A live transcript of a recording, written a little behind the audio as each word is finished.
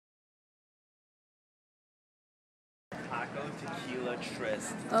Taco Tequila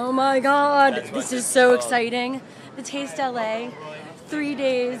Tryst. Oh my god, this is so exciting. The Taste LA. 3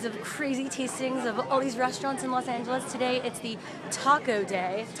 days of crazy tastings of all these restaurants in Los Angeles. Today it's the Taco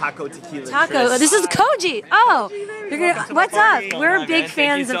Day. Taco Tequila Taco. Tryst. This is Koji. Oh, you're gonna. What's up? We're big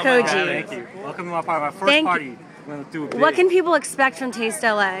fans of Koji. Thank you. Welcome to my party. My first party. We're gonna do a big. What can people expect from Taste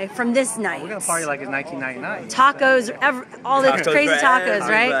LA from this night? We're gonna party like it's 1999. Tacos, all the Tacos crazy for tacos,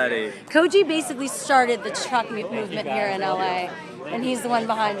 right? everybody. Koji basically started the truck movement here in LA, and he's the one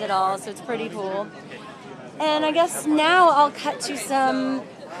behind it all, so it's pretty cool. And I guess now I'll cut to some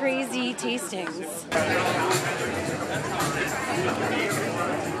crazy tastings.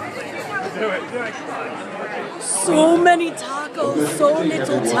 So many tacos, so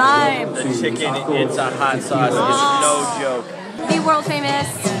little time. The chicken, it's a hot sauce. It's no joke. The world famous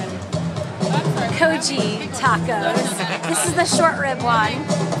Koji tacos. This is the short rib one.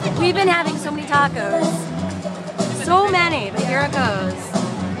 We've been having so many tacos. So many, but here it goes.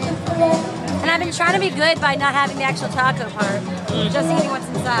 And I've been trying to be good by not having the actual taco part. Just eating what's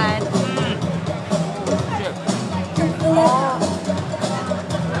inside.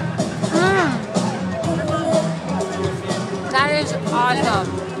 That is awesome.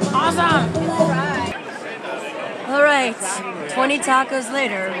 Awesome! Alright, 20 tacos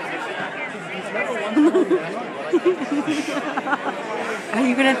later. Are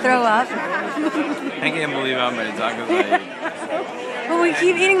you gonna throw up? I can't believe how many tacos I ate. But we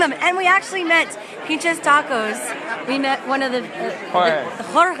keep eating them. And we actually met Pinches Tacos. We met one of the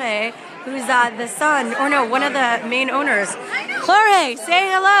Jorge, who's the son, or no, one of the main owners. Jorge, say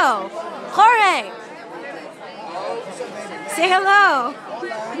hello. Jorge! Say hello.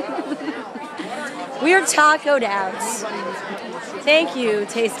 We are tacoed out. Thank you,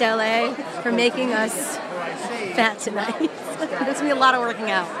 Taste LA, for making us fat tonight. There's going to be a lot of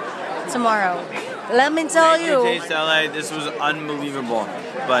working out tomorrow. Let me tell you. Taste LA, this was unbelievable.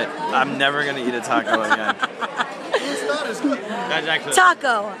 But I'm never going to eat a taco again.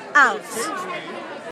 Taco out.